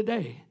is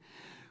today.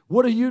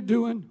 What are you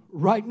doing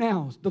right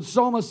now? The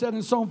psalmist said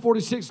in Psalm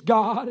 46,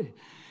 God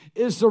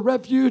is a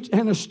refuge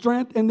and a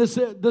strength, and this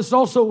is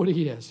also what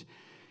He is.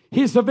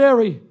 He's a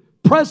very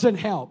present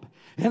help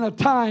in a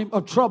time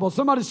of trouble.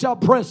 Somebody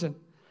shout present.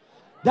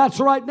 That's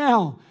right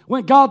now.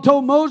 When God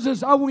told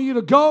Moses, I want you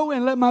to go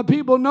and let my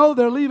people know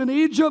they're leaving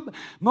Egypt,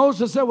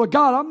 Moses said, well,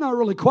 God, I'm not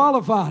really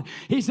qualified.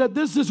 He said,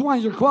 this is why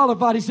you're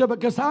qualified. He said,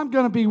 because I'm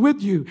going to be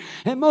with you.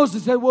 And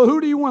Moses said, well,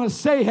 who do you want to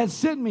say has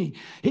sent me?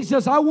 He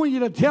says, I want you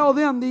to tell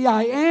them the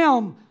I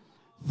am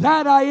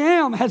that I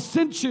am has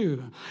sent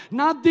you.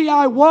 Not the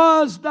I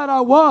was that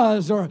I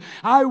was, or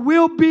I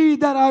will be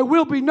that I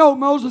will be. No,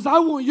 Moses, I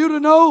want you to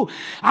know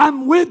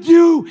I'm with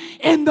you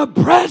in the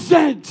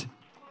present.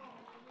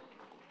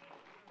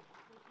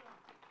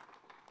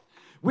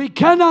 We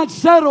cannot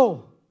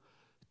settle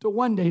to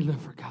one day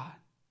live for God,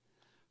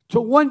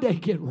 to one day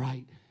get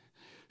right,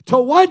 to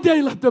one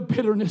day let the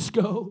bitterness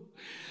go,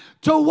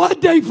 to one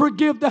day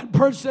forgive that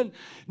person.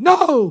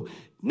 No,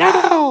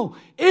 now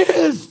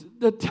is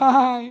the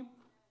time.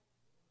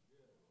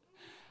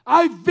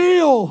 I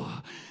feel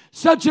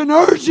such an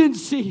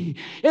urgency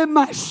in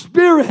my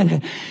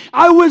spirit.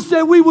 I wish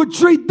that we would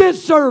treat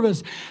this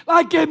service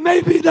like it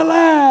may be the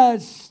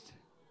last.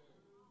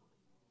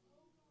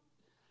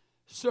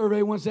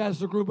 Survey once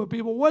asked a group of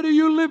people, what are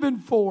you living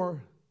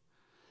for?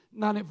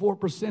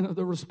 94% of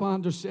the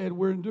responders said,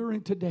 we're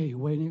enduring today,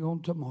 waiting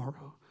on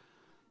tomorrow.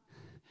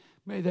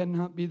 May that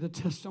not be the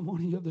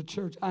testimony of the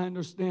church. I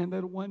understand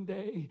that one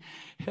day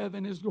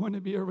heaven is going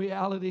to be a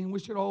reality, and we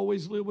should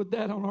always live with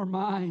that on our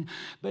mind.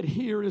 But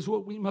here is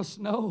what we must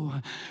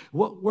know.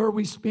 Where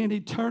we spend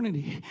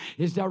eternity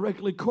is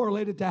directly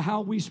correlated to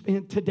how we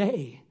spend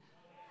today.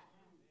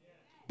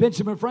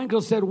 Benjamin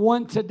Franklin said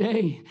one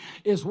today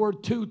is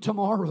worth two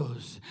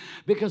tomorrows,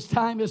 because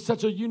time is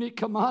such a unique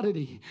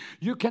commodity.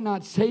 You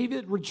cannot save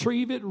it,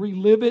 retrieve it,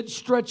 relive it,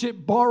 stretch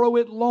it, borrow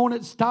it, loan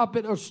it, stop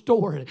it, or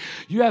store it.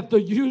 You have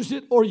to use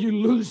it or you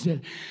lose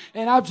it.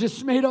 And I've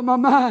just made up my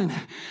mind.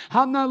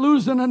 I'm not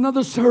losing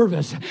another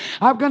service.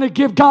 I'm going to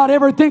give God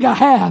everything I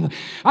have.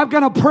 I'm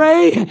going to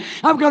pray.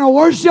 I'm going to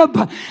worship.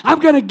 I'm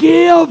going to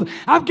give.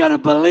 I'm going to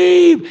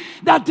believe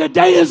that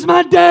today is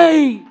my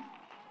day.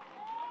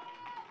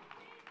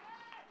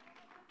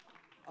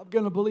 I'm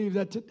going to believe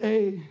that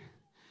today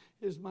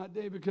is my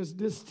day, because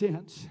this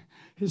tense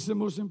is the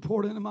most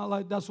important in my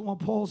life. That's why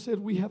Paul said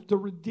we have to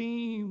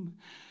redeem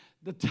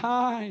the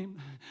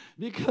time,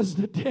 because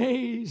the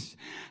days,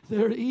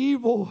 they're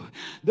evil.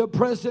 The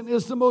present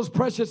is the most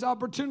precious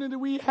opportunity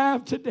we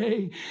have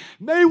today.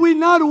 May we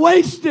not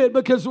waste it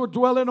because we're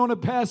dwelling on a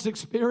past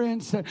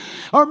experience,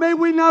 or may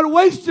we not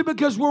waste it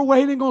because we're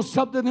waiting on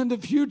something in the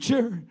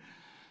future.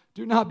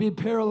 Do not be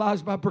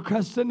paralyzed by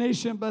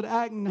procrastination, but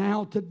act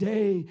now.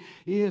 Today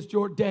is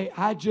your day.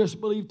 I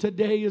just believe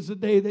today is the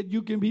day that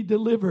you can be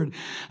delivered.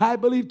 I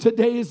believe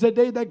today is the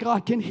day that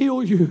God can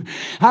heal you.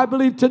 I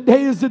believe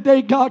today is the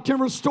day God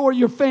can restore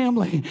your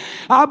family.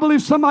 I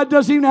believe somebody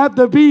doesn't even have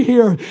to be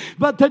here,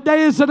 but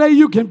today is the day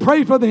you can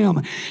pray for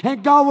them,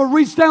 and God will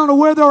reach down to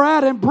where they're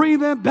at and bring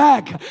them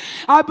back.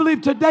 I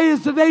believe today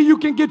is the day you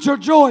can get your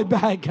joy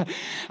back.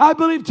 I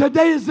believe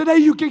today is the day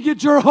you can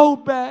get your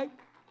hope back.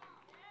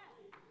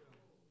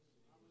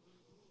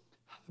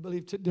 I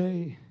believe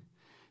today,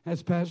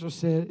 as Pastor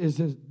said,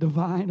 is a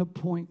divine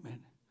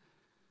appointment.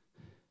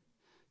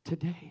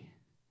 Today.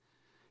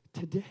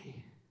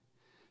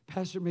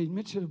 Pastor made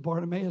mention of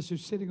Bartimaeus,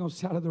 who's sitting on the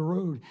side of the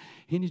road,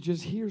 and he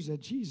just hears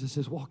that Jesus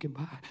is walking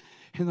by.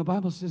 And the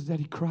Bible says that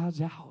he cries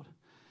out.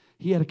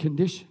 He had a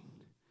condition.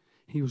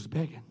 He was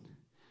begging,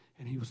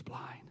 and he was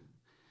blind.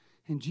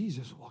 And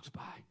Jesus walks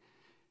by,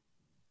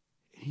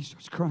 and he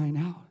starts crying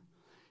out.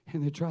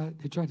 And they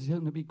tried to tell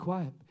him to be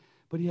quiet,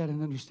 but he had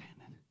an understanding.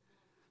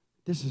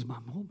 This is my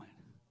moment.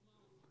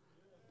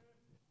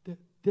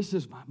 This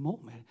is my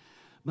moment.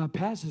 My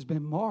past has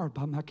been marred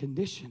by my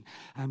condition.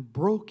 I'm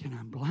broken.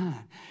 I'm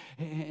blind.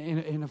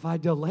 And if I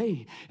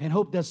delay and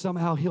hope that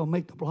somehow he'll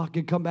make the block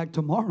and come back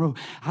tomorrow,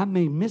 I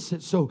may miss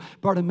it. So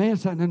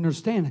Bartimaeus, I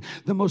understand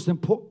the most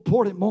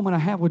important moment I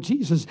have with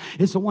Jesus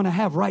is the one I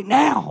have right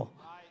now.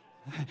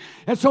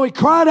 And so he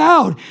cried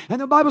out, and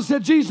the Bible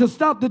said Jesus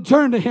stopped and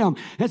turned to him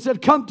and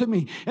said, come to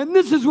me. And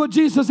this is what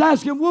Jesus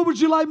asked him, what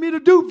would you like me to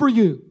do for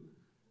you?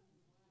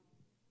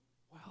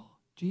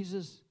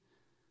 Jesus,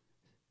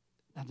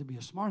 not to be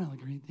a smart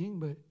aleck or anything,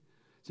 but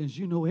since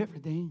you know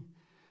everything,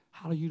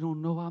 how do you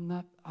don't know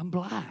I'm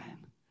blind?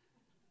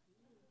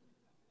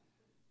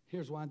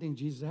 Here's why I think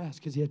Jesus asked,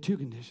 because he had two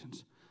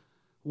conditions.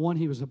 One,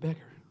 he was a beggar.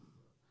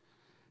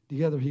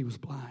 The other, he was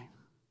blind.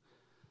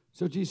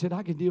 So Jesus said,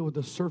 I can deal with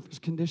the surface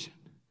condition,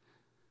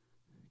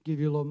 give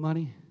you a little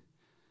money,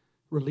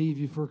 relieve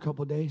you for a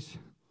couple of days,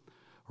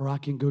 or I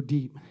can go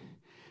deep,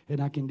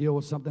 and I can deal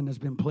with something that's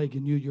been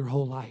plaguing you your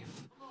whole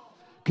life.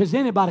 Because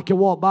anybody can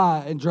walk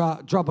by and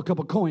drop a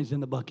couple coins in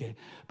the bucket.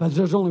 But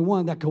there's only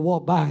one that can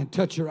walk by and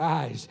touch your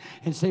eyes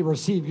and say,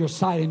 receive your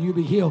sight and you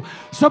be healed.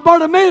 So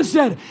Bartimaeus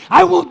said,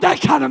 I want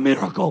that kind of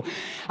miracle.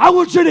 I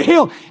want you to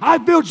heal.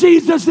 I feel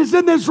Jesus is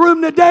in this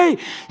room today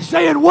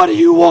saying, what do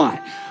you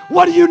want?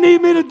 What do you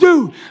need me to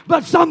do?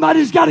 But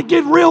somebody's got to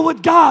get real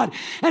with God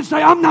and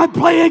say, I'm not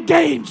playing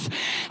games.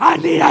 I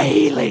need a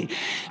healing.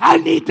 I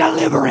need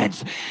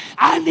deliverance.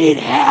 I need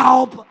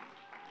help.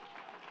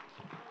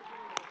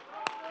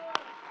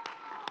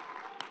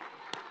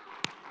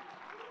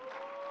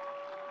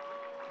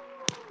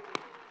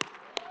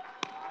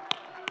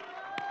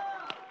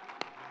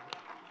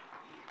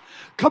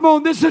 Come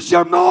on, this is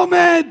your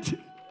moment.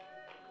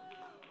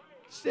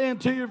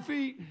 Stand to your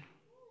feet.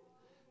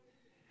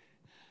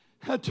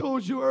 I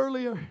told you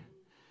earlier,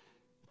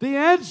 the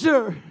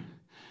answer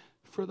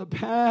for the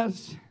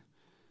past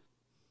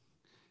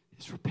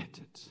is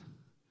repentance.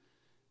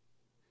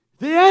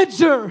 The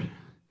answer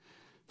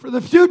for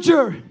the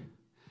future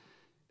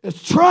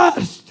is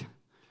trust.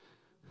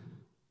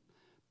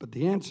 But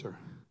the answer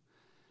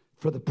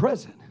for the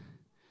present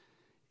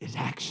is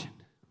action.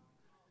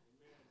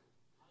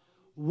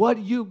 What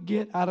you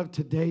get out of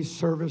today's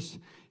service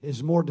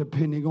is more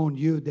depending on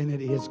you than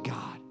it is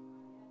God.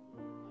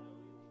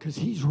 Because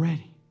He's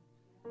ready.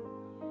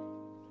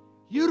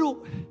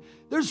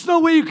 There's no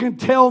way you can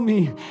tell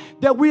me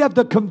that we have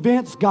to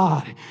convince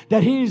God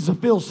that He needs to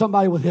fill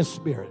somebody with His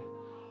Spirit.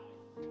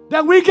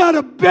 That we got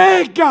to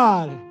beg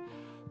God,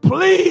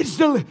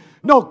 please.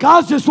 No,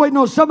 God's just waiting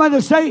on somebody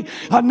to say,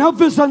 enough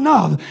is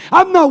enough.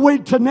 I'm not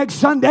waiting till next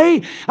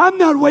Sunday. I'm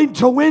not waiting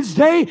till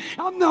Wednesday.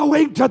 I'm not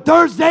waiting till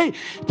Thursday.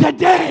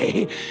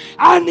 Today,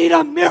 I need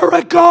a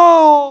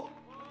miracle.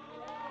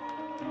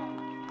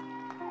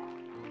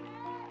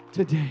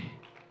 Today.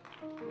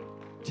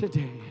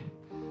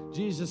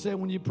 Jesus said,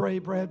 when you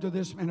pray after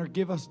this manner,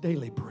 give us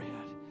daily bread.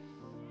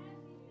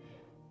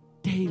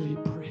 Daily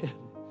bread.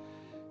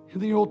 In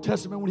the Old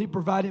Testament, when He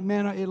provided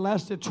manna, it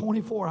lasted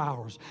 24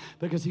 hours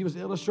because He was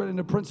illustrating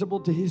the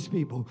principle to His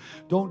people.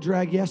 Don't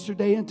drag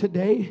yesterday and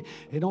today,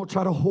 and don't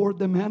try to hoard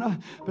the manna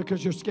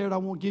because you're scared I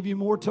won't give you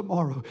more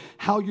tomorrow.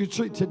 How you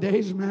treat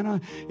today's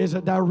manna is a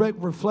direct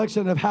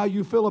reflection of how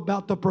you feel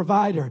about the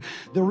provider.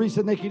 The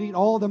reason they could eat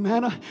all the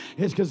manna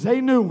is because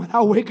they knew when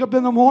I wake up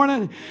in the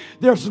morning,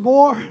 there's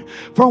more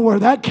from where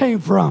that came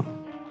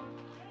from.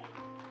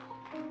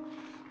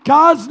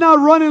 God's not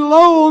running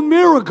low on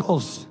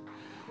miracles.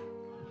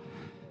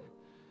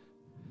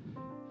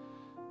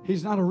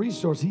 He's not a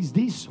resource. He's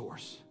the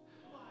source.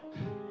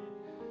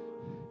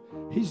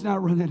 He's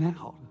not running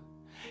out.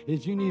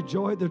 If you need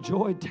joy, the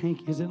joy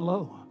tank isn't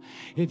low.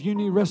 If you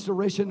need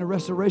restoration, the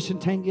restoration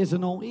tank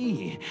isn't on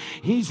E.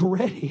 He's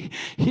ready.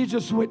 He's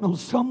just waiting on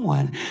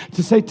someone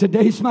to say,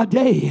 today's my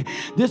day.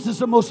 This is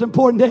the most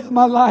important day of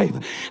my life.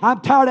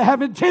 I'm tired of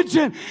having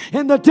tension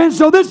in the tent,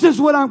 so this is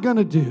what I'm going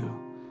to do.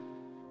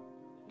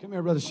 Come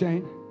here, Brother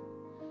Shane.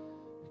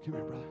 Come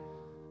here, brother.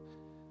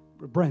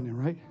 Brandon,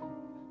 right?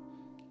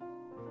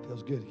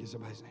 Feels good to get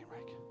somebody's name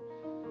right.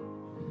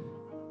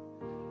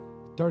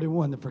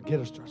 31, the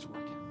forgetter starts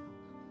working.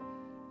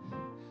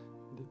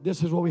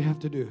 This is what we have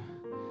to do.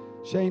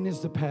 Shane is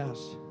the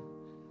past.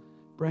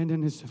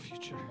 Brandon is the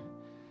future.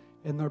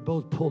 And they're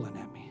both pulling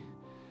at me.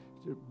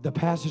 The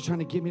past is trying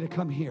to get me to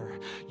come here.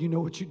 You know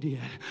what you did.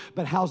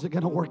 But how's it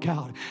going to work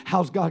out?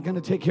 How's God going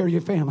to take care of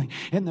your family?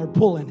 And they're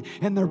pulling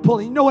and they're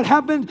pulling. You know what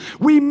happened?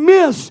 We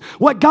miss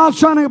what God's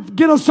trying to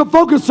get us to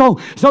focus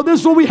on. So this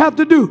is what we have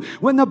to do.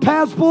 When the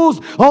past pulls,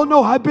 oh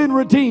no, I've been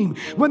redeemed.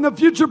 When the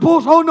future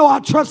pulls, oh no,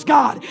 I trust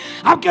God.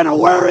 I'm going to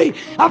worry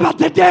about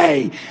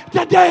today.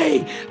 You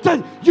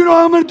know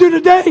what I'm going to do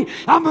today?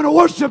 I'm going to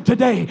worship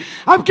today.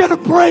 I'm going to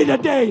pray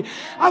today.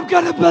 I'm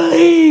going to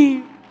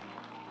believe.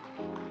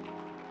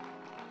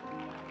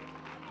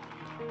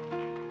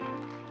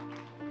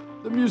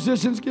 The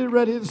musicians, get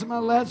ready. This is my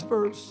last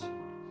verse.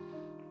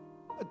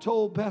 I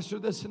told Pastor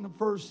this in the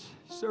first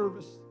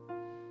service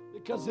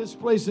because this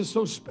place is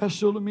so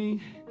special to me.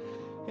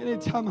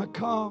 Anytime I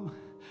come,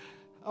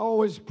 I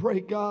always pray,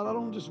 God, I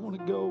don't just want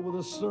to go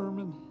with a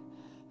sermon.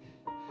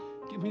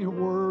 Give me a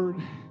word.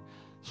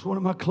 It's one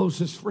of my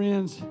closest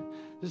friends.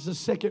 This is a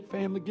second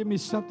family. Give me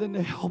something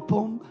to help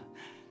them.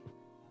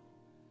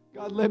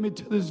 God led me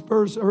to this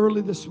verse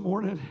early this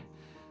morning.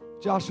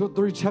 Joshua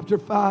 3, chapter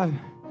 5.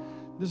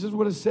 This is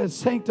what it says.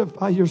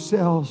 Sanctify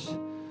yourselves,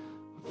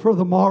 for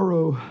the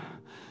morrow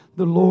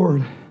the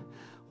Lord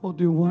will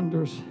do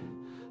wonders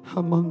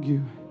among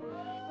you.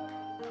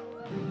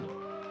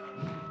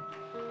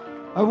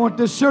 I want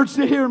this church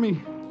to hear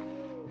me.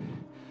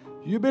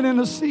 You've been in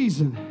a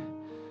season.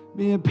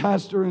 Me and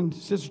Pastor and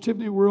Sister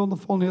Tiffany were on the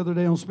phone the other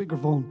day on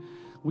speakerphone.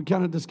 We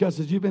kind of discussed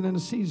it. You've been in a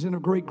season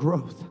of great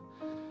growth.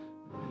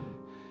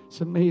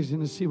 It's amazing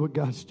to see what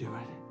God's doing.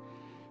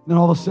 And then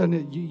all of a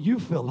sudden, you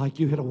feel like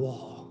you hit a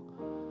wall.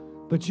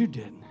 But you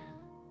didn't.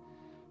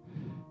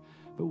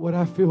 But what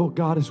I feel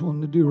God is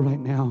wanting to do right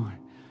now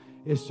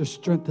is to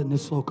strengthen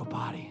this local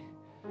body,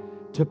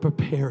 to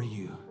prepare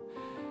you.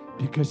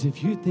 Because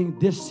if you think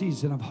this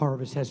season of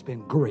harvest has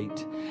been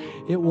great,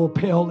 it will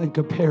pale in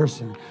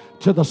comparison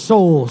to the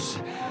souls.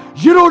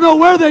 You don't know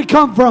where they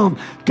come from.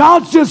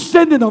 God's just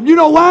sending them. You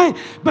know why?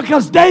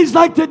 Because days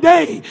like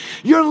today,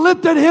 you're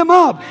lifting Him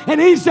up.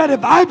 And He said,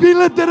 if I be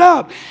lifted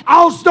up,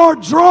 I'll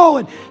start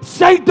drawing.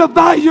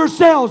 Sanctify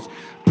yourselves.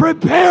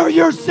 Prepare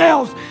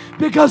yourselves,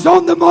 because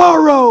on the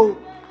morrow.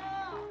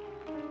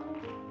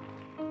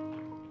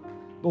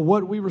 But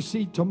what we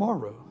receive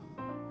tomorrow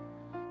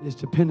is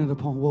dependent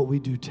upon what we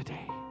do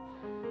today.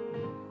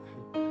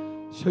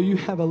 So you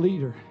have a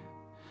leader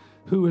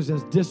who is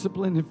as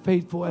disciplined and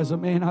faithful as a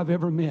man I've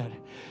ever met.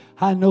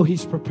 I know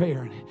He's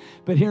preparing.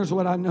 But here's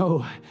what I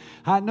know.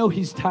 I know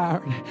He's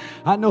tired.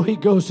 I know He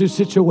goes through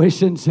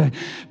situations,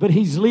 but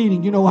He's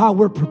leading. You know how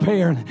we're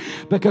preparing?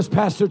 Because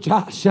Pastor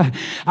Josh,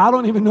 I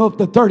don't even know if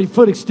the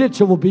 30-foot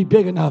extension will be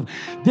big enough.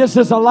 This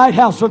is a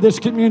lighthouse for this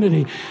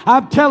community.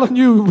 I'm telling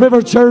you,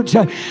 River Church,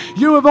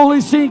 you have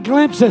only seen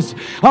glimpses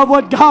of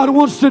what God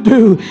wants to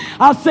do.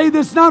 I say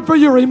this not for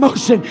your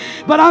emotion,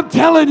 but I'm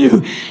telling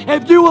you,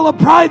 if you will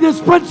apply this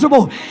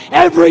principle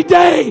every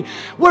day,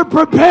 we're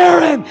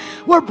preparing.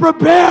 We're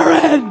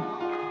preparing.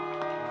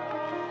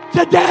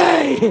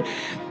 Today.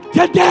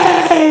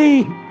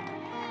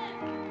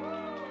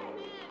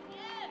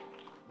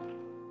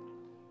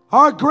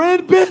 Our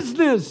grand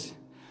business,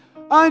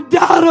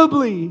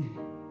 undoubtedly,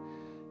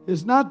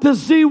 is not to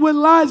see what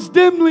lies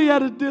dimly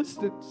at a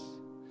distance,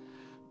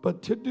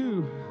 but to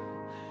do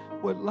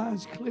what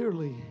lies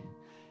clearly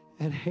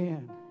at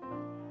hand.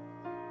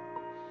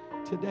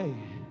 Today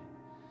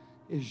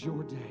is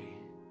your day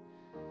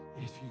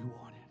if you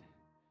want it.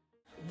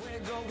 We're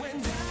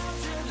going down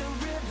to the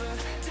river,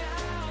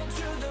 down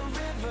to the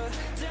river,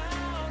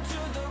 down.